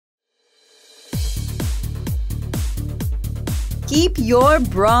Keep your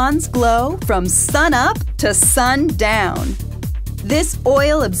bronze glow from sun up to sun down. This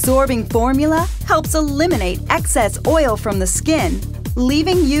oil-absorbing formula helps eliminate excess oil from the skin,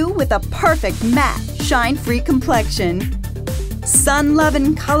 leaving you with a perfect matte, shine-free complexion.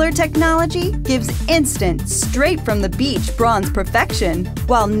 Lovin Colour Technology gives instant, straight-from-the-beach bronze perfection,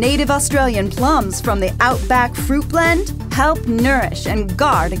 while Native Australian Plums from the Outback Fruit Blend help nourish and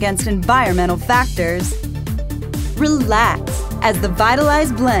guard against environmental factors. Relax, as the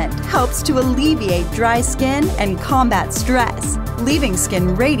Vitalise Blend helps to alleviate dry skin and combat stress, leaving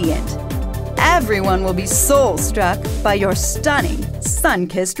skin radiant. Everyone will be soul-struck by your stunning,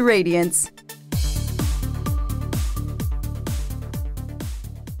 sun-kissed radiance.